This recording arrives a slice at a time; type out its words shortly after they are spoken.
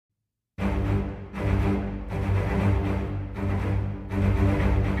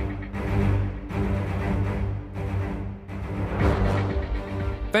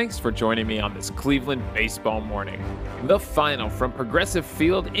Thanks for joining me on this Cleveland baseball morning. The final from Progressive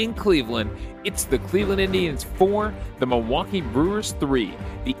Field in Cleveland. It's the Cleveland Indians 4, the Milwaukee Brewers 3.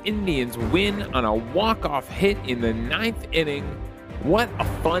 The Indians win on a walk-off hit in the 9th inning. What a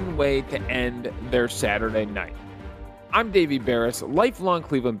fun way to end their Saturday night. I'm Davey Barris, lifelong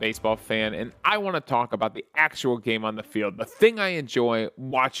Cleveland baseball fan, and I want to talk about the actual game on the field, the thing I enjoy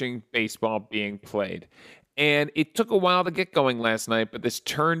watching baseball being played. And it took a while to get going last night, but this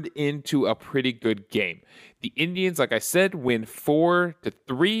turned into a pretty good game. The Indians, like I said, win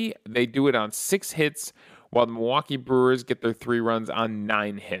 4-3. They do it on 6 hits, while the Milwaukee Brewers get their 3 runs on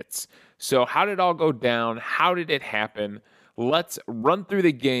 9 hits. So how did it all go down? How did it happen? Let's run through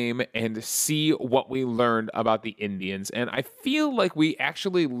the game and see what we learned about the Indians. And I feel like we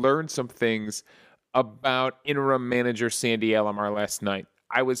actually learned some things about interim manager Sandy Alomar last night.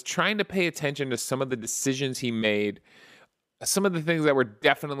 I was trying to pay attention to some of the decisions he made, some of the things that were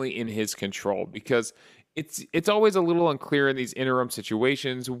definitely in his control, because it's always a little unclear in these interim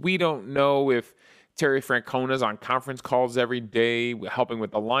situations. We don't know if Terry Francona's on conference calls every day, helping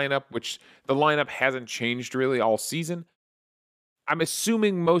with the lineup, which the lineup hasn't changed really all season. I'm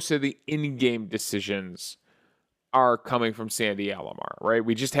assuming most of the in-game decisions are coming from Sandy Alomar, right?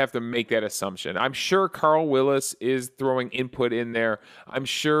 We just have to make that assumption. I'm sure Carl Willis is throwing input in there. I'm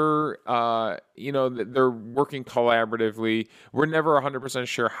sure, that they're working collaboratively. We're never 100%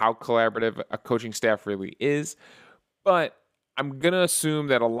 sure how collaborative a coaching staff really is, but I'm going to assume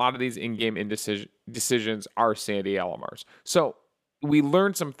that a lot of these in-game decisions are Sandy Alomar's. So we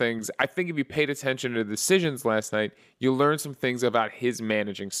learned some things. I think if you paid attention to the decisions last night, you learned some things about his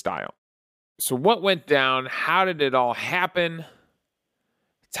managing style. So what went down? How did it all happen?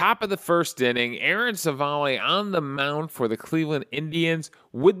 Top of the first inning, Aaron Civale on the mound for the Cleveland Indians.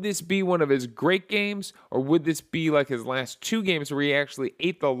 Would this be one of his great games, or would this be like his last 2 games where he actually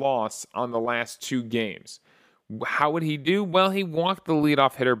ate the loss on the last 2 games? How would he do? Well, he walked the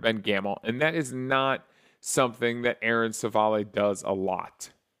leadoff hitter, Ben Gamel, and that is not something that Aaron Civale does a lot.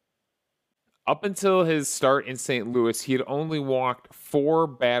 Up until his start in St. Louis, he had only walked 4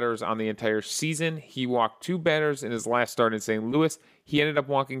 batters on the entire season. He walked 2 batters in his last start in St. Louis. He ended up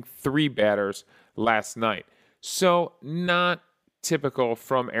walking 3 batters last night. So not typical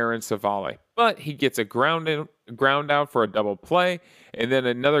from Aaron Civale. But he gets a ground out for a double play, and then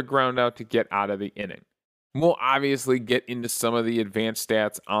another ground out to get out of the inning. We'll obviously get into some of the advanced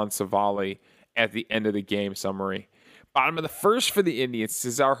stats on Civale at the end of the game summary. Bottom of the first for the Indians,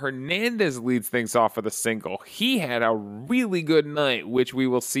 Cesar Hernandez leads things off with a single. He had a really good night, which we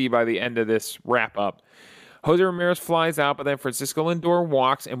will see by the end of this wrap-up. Jose Ramirez flies out, but then Francisco Lindor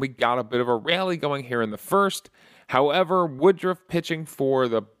walks, and we got a bit of a rally going here in the first. However, Woodruff, pitching for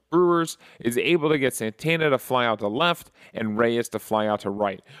the Brewers, is able to get Santana to fly out to left and Reyes to fly out to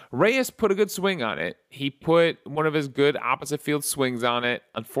right. Reyes put a good swing on it. He put one of his good opposite field swings on it.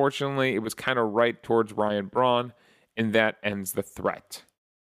 Unfortunately, it was kind of right towards Ryan Braun, and that ends the threat.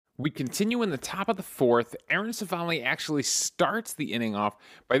 We continue in the top of the 4th. Aaron Civale actually starts the inning off,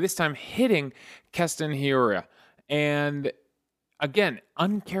 by this time hitting Keston Hiura. And again,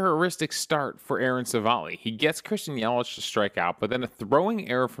 uncharacteristic start for Aaron Civale. He gets Christian Yelich to strike out, but then a throwing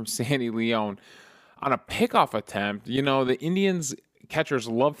error from Sandy Leon on a pickoff attempt. You know, the Indians catchers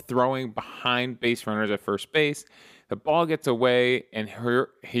love throwing behind base runners at first base. The ball gets away, and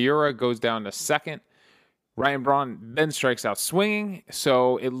Hiura goes down to second. Ryan Braun then strikes out swinging,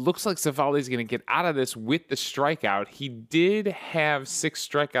 so it looks like Civale is going to get out of this with the strikeout. He did have 6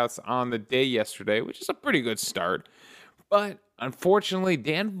 strikeouts on the day yesterday, which is a pretty good start. But unfortunately,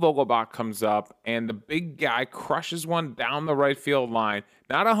 Dan Vogelbach comes up, and the big guy crushes one down the right field line.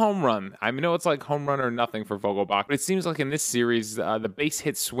 Not a home run. I know it's like home run or nothing for Vogelbach, but it seems like in this series, the base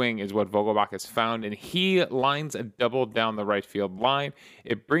hit swing is what Vogelbach has found, and he lines a double down the right field line.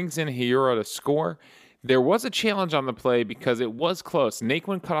 It brings in Hiura to score. There was a challenge on the play because it was close.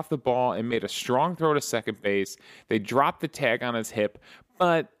 Naquin cut off the ball and made a strong throw to second base. They dropped the tag on his hip,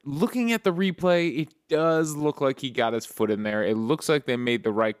 but looking at the replay, it does look like he got his foot in there. It looks like they made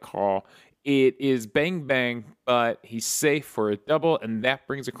the right call. It is bang bang, but he's safe for a double, and that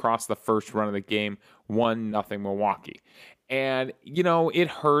brings across the first run of the game, 1-0 Milwaukee. And, it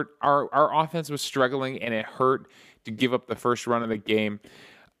hurt. Our offense was struggling, and it hurt to give up the first run of the game.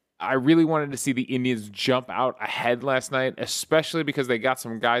 I really wanted to see the Indians jump out ahead last night, especially because they got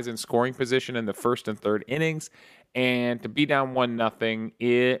some guys in scoring position in the first and third innings. And to be down 1-0,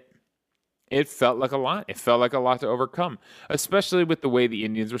 it felt like a lot. It felt like a lot to overcome, especially with the way the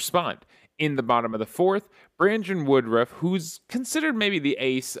Indians respond. In the bottom of the 4th, Brandon Woodruff, who's considered maybe the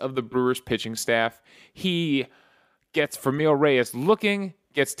ace of the Brewers pitching staff, he gets Franmil Reyes looking,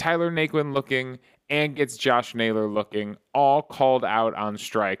 gets Tyler Naquin looking, and gets Josh Naylor looking, all called out on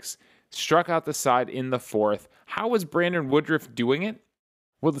strikes. Struck out the side in the fourth. How was Brandon Woodruff doing it?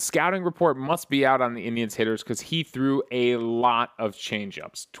 Well, the scouting report must be out on the Indians hitters because he threw a lot of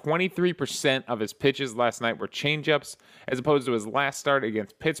changeups. 23% of his pitches last night were changeups, as opposed to his last start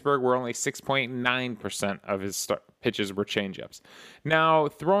against Pittsburgh, where only 6.9% of his pitches were changeups. Now,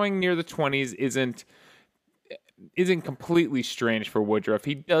 throwing near the 20s isn't completely strange for Woodruff.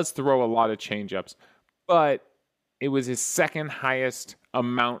 He does throw a lot of changeups, but it was his second highest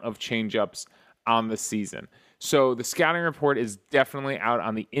amount of changeups on the season. So the scouting report is definitely out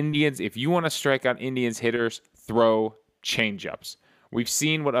on the Indians. If you want to strike out Indians hitters, throw changeups. We've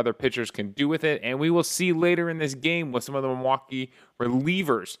seen what other pitchers can do with it, and we will see later in this game what some of the Milwaukee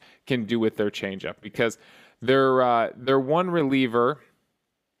relievers can do with their changeup, because their one reliever,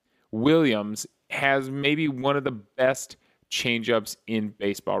 Williams, has maybe one of the best changeups in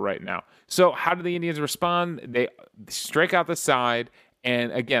baseball right now. So how do the Indians respond? They strike out the side.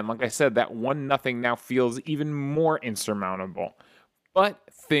 And again, like I said, that 1-0 now feels even more insurmountable. But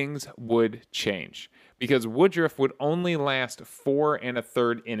things would change because Woodruff would only last 4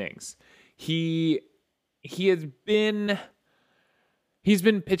 1/3 innings. He's been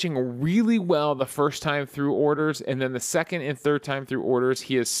pitching really well the first time through orders, and then the second and third time through orders,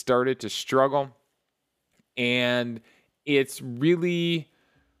 he has started to struggle. And he's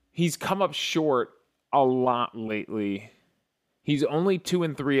come up short a lot lately. He's only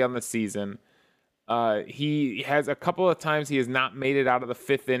 2-3 on the season. He has a couple of times he has not made it out of the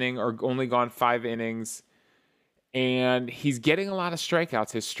 5th inning or only gone 5 innings. And he's getting a lot of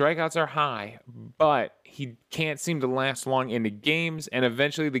strikeouts. His strikeouts are high, but he can't seem to last long into games, and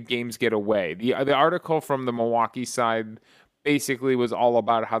eventually the games get away. The article from the Milwaukee side basically was all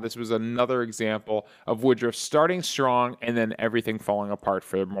about how this was another example of Woodruff starting strong and then everything falling apart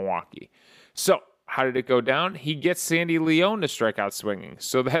for Milwaukee. So, how did it go down? He gets Sandy Leon to strike out swinging.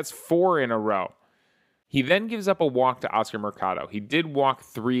 So that's 4 in a row. He then gives up a walk to Oscar Mercado. He did walk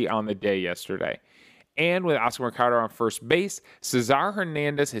 3 on the day yesterday. And with Oscar Mercado on first base, Cesar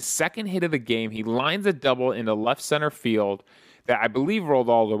Hernandez, his second hit of the game, he lines a double into left center field that I believe rolled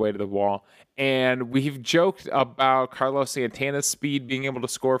all the way to the wall. And we've joked about Carlos Santana's speed being able to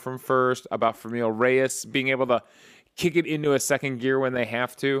score from first, about Franmil Reyes being able to kick it into a second gear when they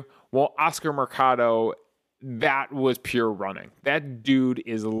have to. Well, Oscar Mercado, that was pure running. That dude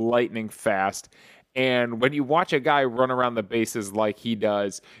is lightning fast. And when you watch a guy run around the bases like he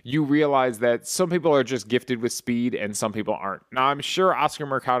does, you realize that some people are just gifted with speed and some people aren't. Now, I'm sure Oscar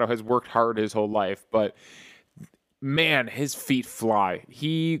Mercado has worked hard his whole life, but man, his feet fly.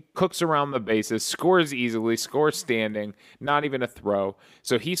 He cooks around the bases, scores easily, scores standing, not even a throw.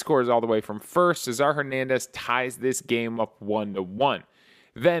 So he scores all the way from first. Cesar Hernandez ties this game up 1-1.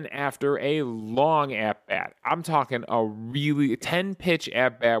 Then after a long at-bat, I'm talking a really 10-pitch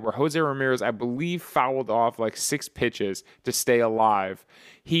at-bat where Jose Ramirez, I believe, fouled off like 6 pitches to stay alive.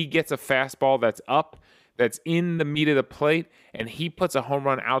 He gets a fastball that's up, that's in the meat of the plate, and he puts a home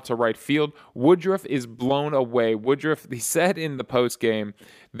run out to right field. Woodruff is blown away. Woodruff, he said in the postgame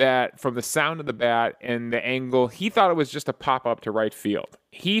that from the sound of the bat and the angle, he thought it was just a pop-up to right field.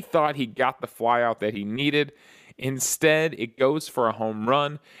 He thought he got the flyout that he needed. Instead, it goes for a home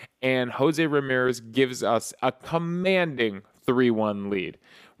run, and Jose Ramirez gives us a commanding 3-1 lead.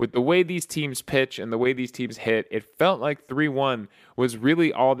 With the way these teams pitch and the way these teams hit, it felt like 3-1 was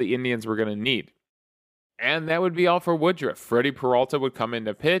really all the Indians were going to need. And that would be all for Woodruff. Freddie Peralta would come in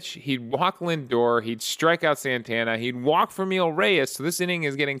to pitch. He'd walk Lindor. He'd strike out Santana. He'd walk Franmil Reyes. So this inning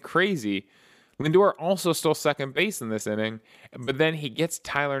is getting crazy. Lindor also stole second base in this inning. But then he gets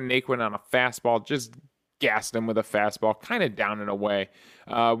Tyler Naquin on a fastball, just gassed him with a fastball, kind of down and away.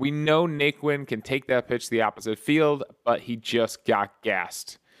 We know Naquin can take that pitch to the opposite field, but he just got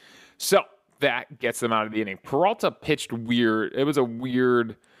gassed. So that gets them out of the inning. Peralta pitched weird. It was a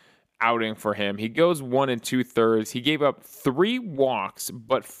weird outing for him. He goes 1 2/3. He gave up 3 walks,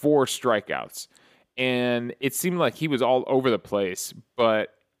 but 4 strikeouts. And it seemed like he was all over the place, but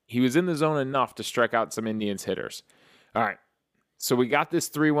he was in the zone enough to strike out some Indians hitters. All right. So we got this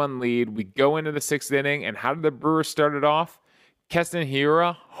 3-1 lead. We go into the 6th inning, and how did the Brewers start it off? Keston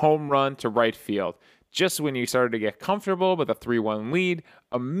Hiura, home run to right field. Just when you started to get comfortable with a 3-1 lead,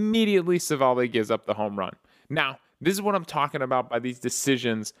 immediately Civale gives up the home run. Now, this is what I'm talking about by these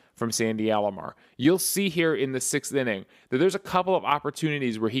decisions from Sandy Alomar. You'll see here in the 6th inning that there's a couple of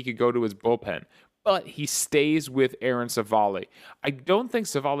opportunities where he could go to his bullpen, but he stays with Aaron Civale. I don't think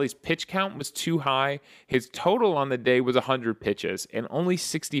Civale's pitch count was too high. His total on the day was 100 pitches and only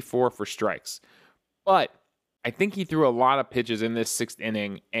 64 for strikes. But I think he threw a lot of pitches in this sixth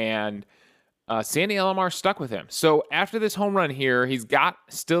inning, and Sandy Alomar stuck with him. So after this home run here,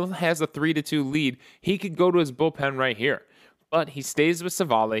 still has a 3-2 lead. He could go to his bullpen right here. But he stays with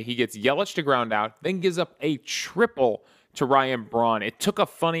Savale. He gets Yelich to ground out, then gives up a triple to Ryan Braun. It took a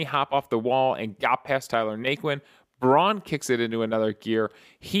funny hop off the wall and got past Tyler Naquin. Braun kicks it into another gear.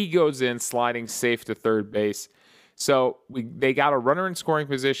 He goes in, sliding safe to third base. So they got a runner in scoring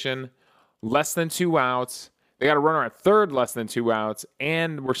position, less than 2 outs. They got a runner at third, less than 2 outs,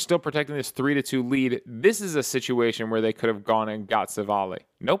 and we're still protecting this 3-2 lead. This is a situation where they could have gone and got Savale.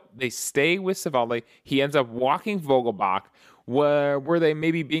 Nope, they stay with Savale. He ends up walking Vogelbach. Were they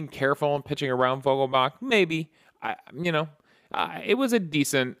maybe being careful and pitching around Vogelbach? Maybe. It was a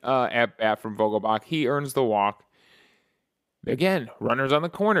decent at-bat from Vogelbach. He earns the walk. Again, runners on the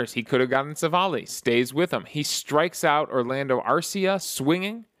corners. He could have gotten Savale. Stays with him. He strikes out Orlando Arcia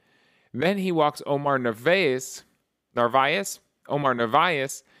swinging. Then he walks Omar Narvaez. Omar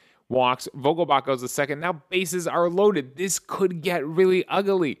Narvaez walks. Vogelbach goes to second. Now bases are loaded. This could get really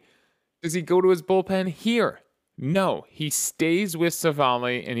ugly. Does he go to his bullpen here? No. He stays with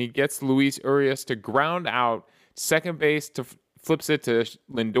Savale, and he gets Luis Urias to ground out second base, flips it to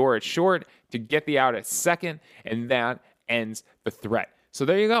Lindor at short to get the out at second, and that ends the threat. So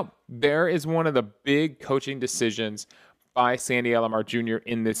there you go. There is one of the big coaching decisions by Sandy Alomar Jr.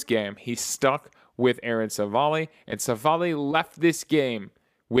 in this game. He stuck with Aaron Savale, and Savale left this game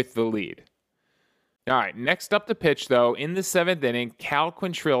with the lead. All right, next up to pitch, though, in the 7th inning, Cal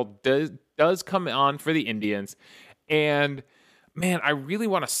Quantrill does come on for the Indians, and man, I really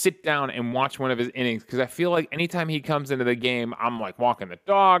want to sit down and watch one of his innings because I feel like anytime he comes into the game, I'm like walking the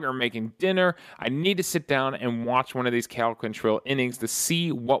dog or making dinner. I need to sit down and watch one of these Cal Quantrill innings to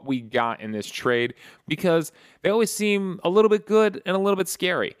see what we got in this trade because they always seem a little bit good and a little bit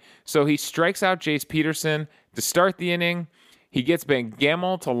scary. So he strikes out Jace Peterson to start the inning. He gets Ben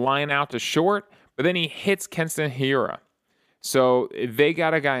Gamel to line out to short, but then he hits Kenston Hiura. So they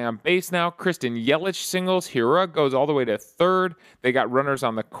got a guy on base now. Kristen Yelich singles. Hiura goes all the way to third. They got runners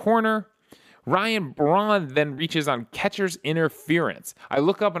on the corner. Ryan Braun then reaches on catcher's interference. I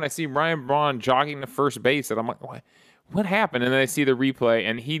look up and I see Ryan Braun jogging to first base, and I'm like, what happened? And then I see the replay,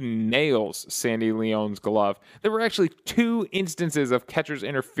 and he nails Sandy Leon's glove. There were actually 2 instances of catcher's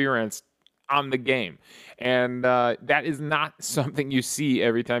interference on the game, and that is not something you see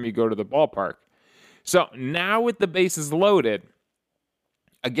every time you go to the ballpark. So now with the bases loaded,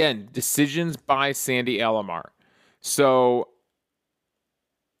 again, decisions by Sandy Alomar. So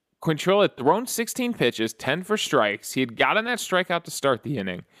Quantrill had thrown 16 pitches, 10 for strikes. He had gotten that strikeout to start the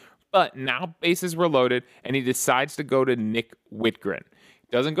inning, but now bases were loaded, and he decides to go to Nick Whitgren.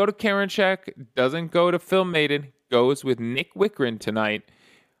 Doesn't go to Karinchak, doesn't go to Phil Maiden, goes with Nick Whitgren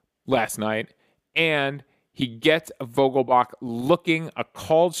last night, and he gets Vogelbach looking a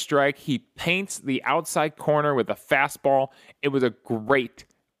called strike. He paints the outside corner with a fastball. It was a great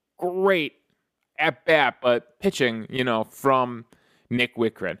at-bat, but pitching, from Nick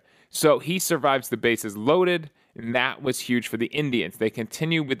Whitgren. So he survives the bases loaded, and that was huge for the Indians. They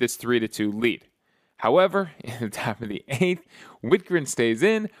continue with this 3-2 lead. However, in the top of the 8th, Whitgren stays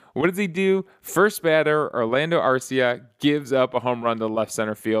in. What does he do? First batter, Orlando Arcia, gives up a home run to left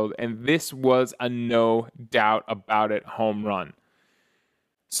center field, and this was a no doubt about it home run.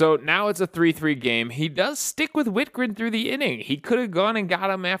 So now it's a 3-3 game. He does stick with Whitgren through the inning. He could have gone and got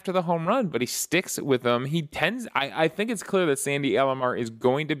him after the home run, but he sticks with him. I think it's clear that Sandy Alomar is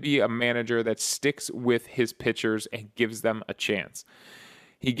going to be a manager that sticks with his pitchers and gives them a chance.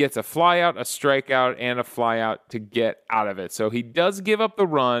 He gets a flyout, a strikeout, and a flyout to get out of it. So he does give up the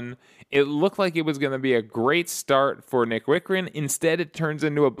run. It looked like it was going to be a great start for Nick Whitgren. Instead, it turns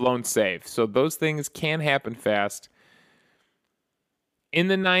into a blown save. So those things can happen fast. In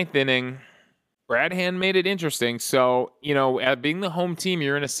the 9th inning, Brad Hand made it interesting. So, being the home team,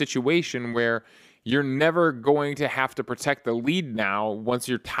 you're in a situation where you're never going to have to protect the lead now once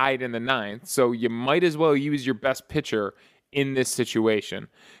you're tied in the 9th. So you might as well use your best pitcher in this situation.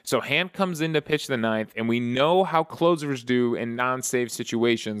 So Hand comes in to pitch the 9th, and we know how closers do in non-save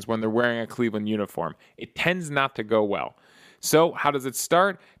situations when they're wearing a Cleveland uniform. It tends not to go well. So how does it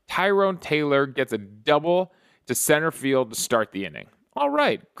start? Tyrone Taylor gets a double to center field to start the inning. All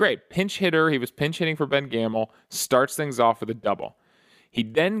right, great. Pinch hitter. He was pinch hitting for Ben Gamel. Starts things off with a double. He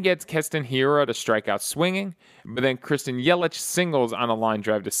then gets Keston Hiura to strike out swinging, but then Kristen Yelich singles on a line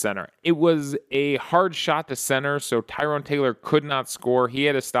drive to center. It was a hard shot to center, so Tyrone Taylor could not score. He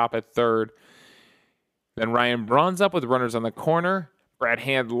had to stop at third. Then Ryan Braun's up with runners on the corner. Brad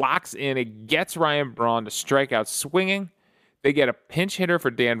Hand locks in. It gets Ryan Braun to strike out swinging. They get a pinch hitter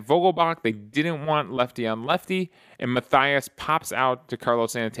for Dan Vogelbach. They didn't want lefty on lefty, and Matthias pops out to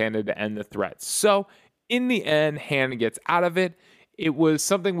Carlos Santana to end the threat. So in the end, Hand gets out of it. It was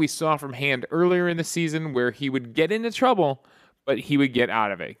something we saw from Hand earlier in the season where he would get into trouble, but he would get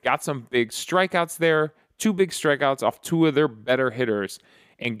out of it. Got some big strikeouts there, 2 big strikeouts off 2 of their better hitters,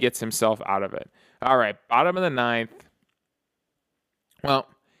 and gets himself out of it. All right, bottom of the 9th. Well,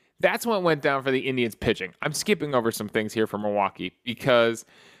 that's what went down for the Indians pitching. I'm skipping over some things here for Milwaukee because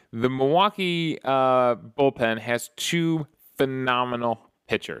the Milwaukee bullpen has 2 phenomenal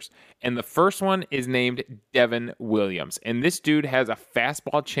pitchers. And the first one is named Devin Williams. And this dude has a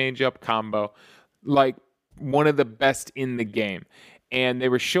fastball changeup combo like one of the best in the game. And they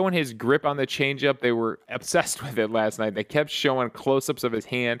were showing his grip on the changeup. They were obsessed with it last night. They kept showing close-ups of his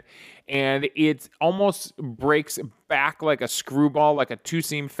hand. And it almost breaks back like a screwball, like a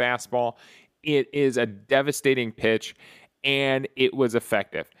 2-seam fastball. It is a devastating pitch, and it was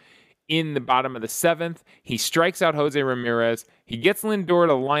effective. In the bottom of the 7th, he strikes out Jose Ramirez. He gets Lindor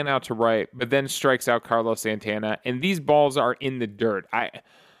to line out to right, but then strikes out Carlos Santana. And these balls are in the dirt.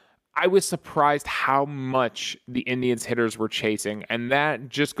 I was surprised how much the Indians hitters were chasing, and that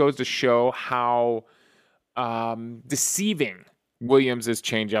just goes to show how deceiving Williams'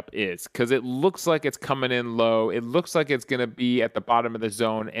 changeup is, because it looks like it's coming in low. It looks like it's going to be at the bottom of the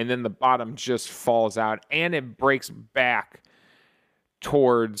zone, and then the bottom just falls out, and it breaks back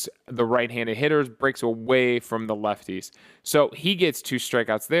towards the right-handed hitters, breaks away from the lefties. So he gets 2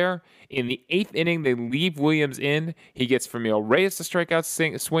 strikeouts there. In the 8th inning, they leave Williams in. He gets Familio Reyes to strike out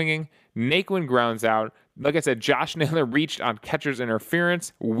swinging. Naquin grounds out. Like I said, Josh Naylor reached on catcher's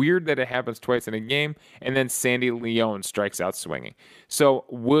interference. Weird that it happens twice in a game. And then Sandy Leon strikes out swinging. So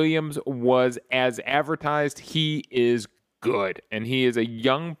Williams was as advertised. He is good, and he is a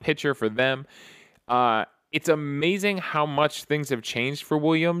young pitcher for them. It's amazing how much things have changed for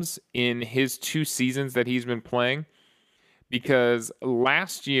Williams in his 2 seasons that he's been playing, because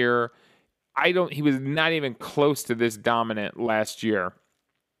last year, he was not even close to this dominant last year.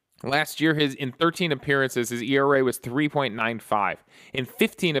 Last year, in 13 appearances, his ERA was 3.95. In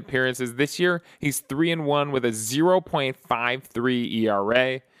 15 appearances this year, he's 3-1 with a 0.53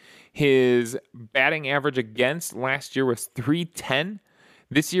 ERA. His batting average against last year was 310.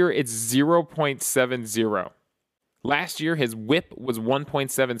 This year, it's 0.70. Last year, his whip was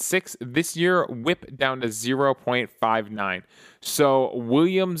 1.76. This year, whip down to 0.59. So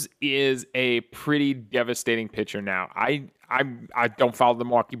Williams is a pretty devastating pitcher now. I don't follow the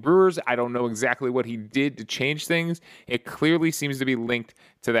Milwaukee Brewers. I don't know exactly what he did to change things. It clearly seems to be linked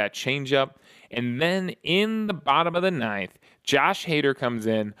to that changeup. And then in the bottom of the 9th, Josh Hader comes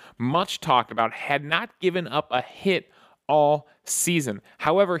in, much talked about, had not given up a hit all season.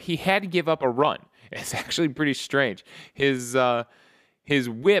 However, he had to give up a run. It's actually pretty strange. His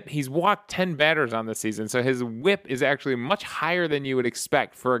whip, he's walked 10 batters on the season, so his whip is actually much higher than you would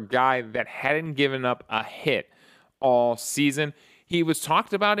expect for a guy that hadn't given up a hit all season. He was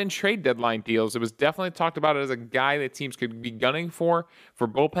talked about in trade deadline deals. It was definitely talked about as a guy that teams could be gunning for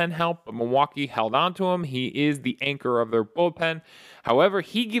bullpen help, but Milwaukee held on to him. He is the anchor of their bullpen. However,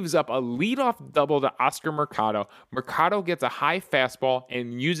 he gives up a leadoff double to Oscar Mercado. Mercado gets a high fastball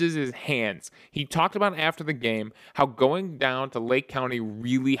and uses his hands. He talked about after the game how going down to Lake County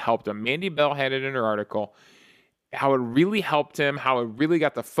really helped him. Mandy Bell had it in her article. How it really helped him, how it really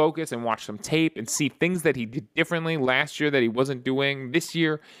got to focus and watch some tape and see things that he did differently last year that he wasn't doing this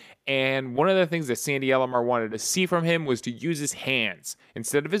year. And one of the things that Sandy Alomar wanted to see from him was to use his hands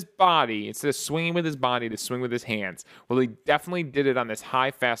instead of his body, instead of swinging with his body, to swing with his hands. Well, he definitely did it on this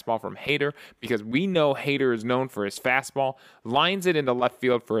high fastball from Hader, because we know Hader is known for his fastball, lines it into left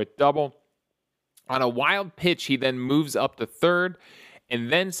field for a double. On a wild pitch, he then moves up to third, and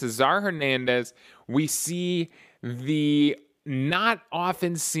then Cesar Hernandez, we see the not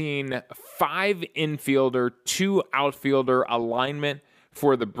often seen 5 infielder, 2 outfielder alignment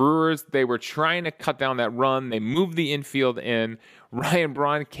for the Brewers. They were trying to cut down that run. They moved the infield in. Ryan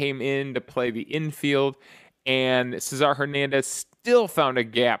Braun came in to play the infield, and Cesar Hernandez still found a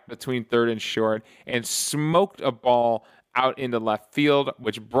gap between third and short and smoked a ball out into left field,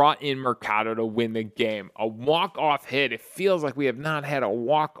 which brought in Mercado to win the game. A walk-off hit. It feels like we have not had a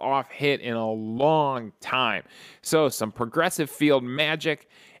walk-off hit in a long time. So some progressive field magic,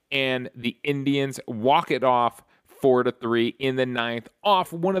 and the Indians walk it off 4-3 in the 9th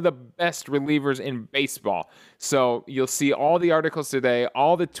off one of the best relievers in baseball. So you'll see all the articles today,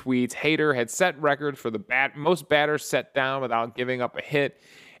 all the tweets. Hader had set records for the most batters set down without giving up a hit,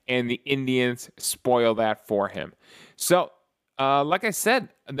 and the Indians spoil that for him. So, like I said,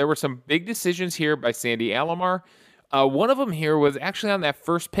 there were some big decisions here by Sandy Alomar. One of them here was actually on that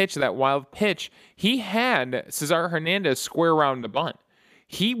first pitch, that wild pitch. He had Cesar Hernandez square around the bunt.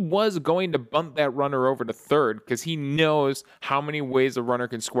 He was going to bunt that runner over to third because he knows how many ways a runner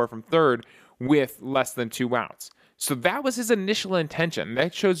can score from third with less than 2 outs. So that was his initial intention.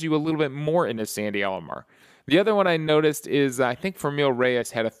 That shows you a little bit more into Sandy Alomar. The other one I noticed is I think Fermil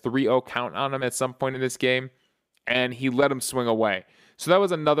Reyes had a 3-0 count on him at some point in this game, and he let him swing away. So that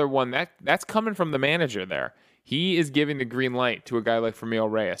was another one that's coming from the manager there. He is giving the green light to a guy like Fermil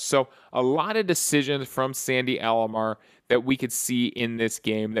Reyes. So a lot of decisions from Sandy Alomar that we could see in this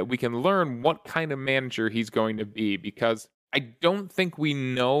game, that we can learn what kind of manager he's going to be, because I don't think we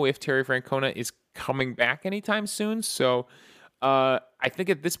know if Terry Francona is coming back anytime soon. So I think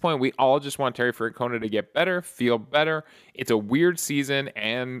at this point, we all just want Terry Francona to get better, feel better. It's a weird season,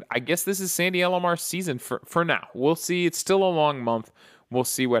 and I guess this is Sandy Alomar's season for now. We'll see. It's still a long month. We'll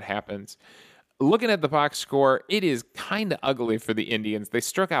see what happens. Looking at the box score, it is kind of ugly for the Indians. They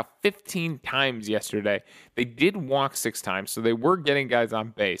struck out 15 times yesterday. They did walk 6 times, so they were getting guys on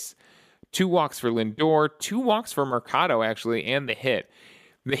base. 2 walks for Lindor, 2 walks for Mercado, actually, and the hit.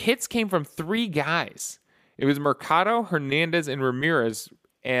 The hits came from 3 guys. It was Mercado, Hernandez, and Ramirez.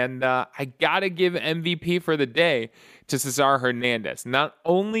 And I got to give MVP for the day to Cesar Hernandez. Not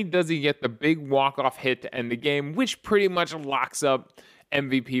only does he get the big walk-off hit to end the game, which pretty much locks up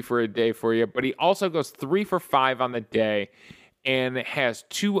MVP for a day for you, but he also goes 3 for 5 on the day and has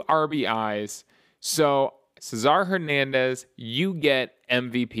 2 RBIs. So Cesar Hernandez, you get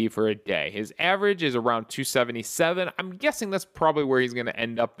MVP for a day. His average is around 277. I'm guessing that's probably where he's going to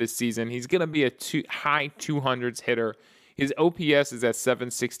end up this season. He's going to be a high 200s hitter. His OPS is at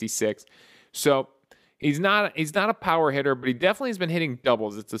 766. So he's not a power hitter, but he definitely has been hitting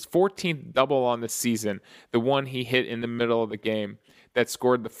doubles. It's his 14th double on the season, the one he hit in the middle of the game that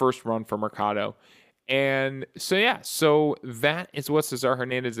scored the first run for Mercado. And so that is what Cesar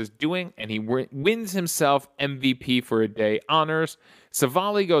Hernandez is doing, and he wins himself MVP for a day honors.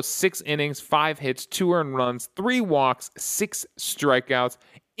 Savali goes 6 innings, 5 hits, 2 earned runs, 3 walks, 6 strikeouts.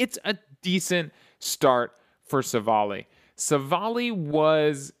 It's a decent start for Savali. Savali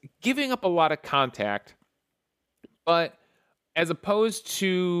was giving up a lot of contact, but as opposed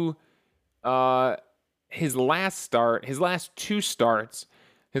to his last 2 starts,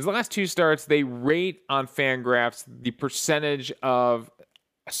 they rate on Fangraphs the percentage of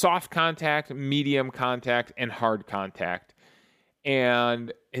soft contact, medium contact, and hard contact.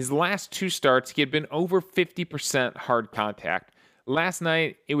 And his last 2 starts, he had been over 50% hard contact. Last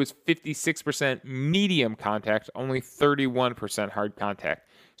night, it was 56% medium contact, only 31% hard contact.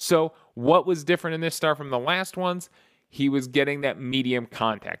 So what was different in this start from the last ones? He was getting that medium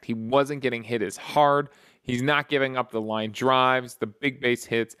contact. He wasn't getting hit as hard. He's not giving up the line drives, the big base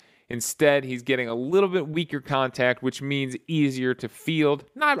hits. Instead, he's getting a little bit weaker contact, which means easier to field.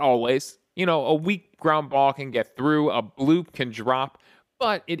 Not always. A weak ground ball can get through, a bloop can drop,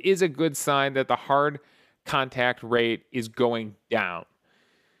 but it is a good sign that the hard contact rate is going down.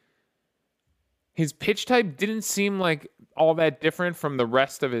 His pitch type didn't seem like all that different from the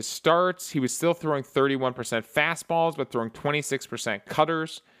rest of his starts. He was still throwing 31% fastballs, but throwing 26%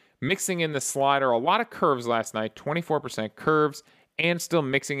 cutters, mixing in the slider, a lot of curves last night, 24% curves, and still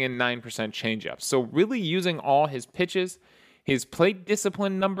mixing in 9% changeups. So really using all his pitches. His plate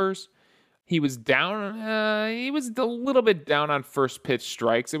discipline numbers, he was down. He was a little bit down on first pitch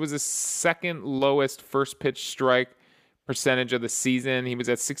strikes. It was the second lowest first pitch strike percentage of the season. He was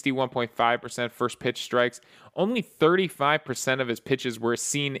at 61.5% first pitch strikes. Only 35% of his pitches were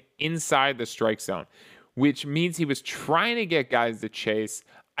seen inside the strike zone, which means he was trying to get guys to chase.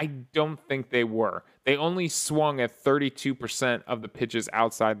 I don't think they were. They only swung at 32% of the pitches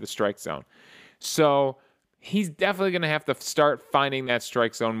outside the strike zone. So he's definitely going to have to start finding that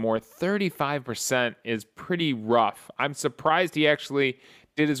strike zone more. 35% is pretty rough. I'm surprised he actually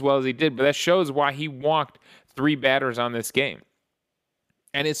did as well as he did, but that shows why he walked 3 batters on this game.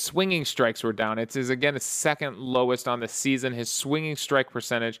 And his swinging strikes were down. It's his second lowest on the season. His swinging strike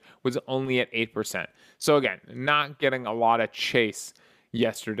percentage was only at 8%. So again, not getting a lot of chase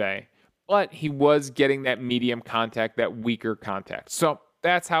yesterday, but he was getting that medium contact, that weaker contact. So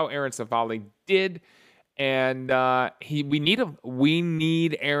that's how Aaron Savali did. And we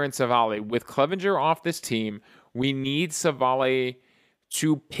need Aaron Savali. With Clevenger off this team, we need Savali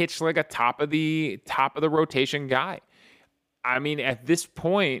to pitch like a top of the rotation guy. I mean, at this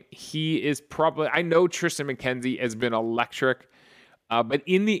point, he is probably, I know Tristan McKenzie has been electric, but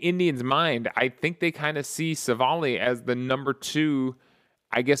in the Indians' mind, I think they kind of see Savali as the number 2,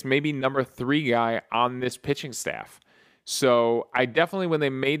 I guess maybe number 3 guy on this pitching staff. So I definitely, when they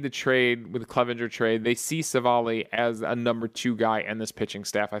made the trade with the Clevenger trade, they see Savali as a number 2 guy in this pitching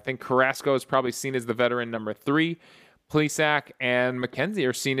staff. I think Carrasco is probably seen as the veteran number 3. Plesac and McKenzie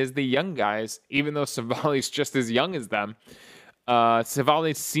are seen as the young guys, even though Savali's just as young as them.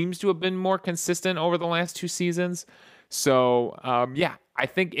 Savali seems to have been more consistent over the last 2 seasons. So, I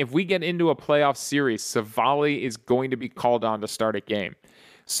think if we get into a playoff series, Savali is going to be called on to start a game.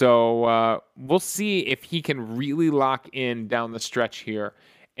 So we'll see if he can really lock in down the stretch here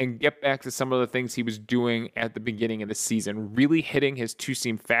and get back to some of the things he was doing at the beginning of the season, really hitting his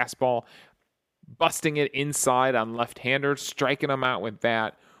 2-seam fastball, busting it inside on left-handers, striking them out with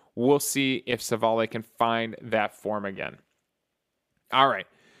that. We'll see if Savali can find that form again. All right,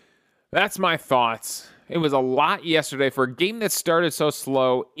 that's my thoughts. It was a lot yesterday. For a game that started so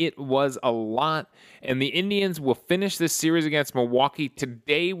slow, it was a lot. And the Indians will finish this series against Milwaukee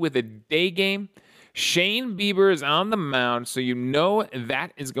today with a day game. Shane Bieber is on the mound, so you know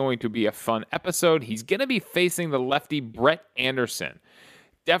that is going to be a fun episode. He's going to be facing the lefty Brett Anderson.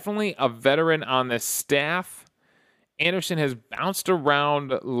 Definitely a veteran on this staff. Anderson has bounced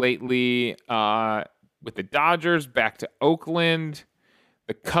around lately with the Dodgers, back to Oakland,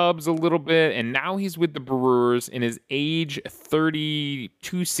 the Cubs a little bit, and now he's with the Brewers in his age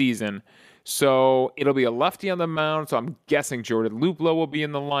 32 season. So it'll be a lefty on the mound, so I'm guessing Jordan Luplow will be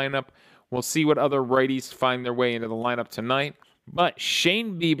in the lineup. We'll see what other righties find their way into the lineup tonight. But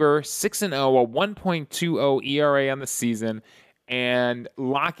Shane Bieber, 6-0, a 1.20 ERA on the season, and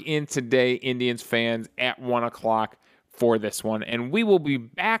lock in today, Indians fans, at 1 o'clock for this one. And we will be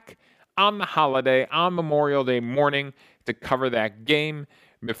back on the holiday, on Memorial Day morning, to cover that game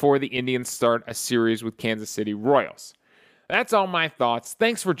before the Indians start a series with Kansas City Royals. That's all my thoughts.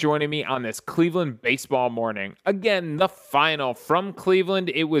 Thanks for joining me on this Cleveland baseball morning. Again, the final from Cleveland.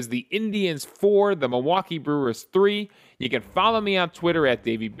 It was the Indians 4, the Milwaukee Brewers 3. You can follow me on Twitter at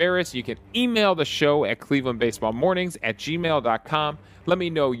Davey Barris. You can email the show at clevelandbaseballmornings@gmail.com. Let me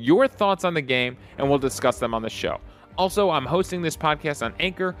know your thoughts on the game, and we'll discuss them on the show. Also, I'm hosting this podcast on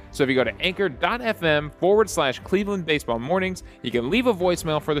Anchor, so if you go to anchor.fm/Cleveland Baseball Mornings, you can leave a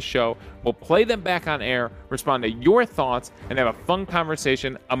voicemail for the show. We'll play them back on air, respond to your thoughts, and have a fun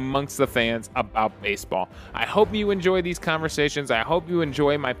conversation amongst the fans about baseball. I hope you enjoy these conversations. I hope you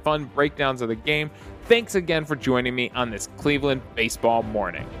enjoy my fun breakdowns of the game. Thanks again for joining me on this Cleveland baseball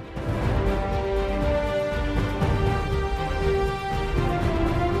morning.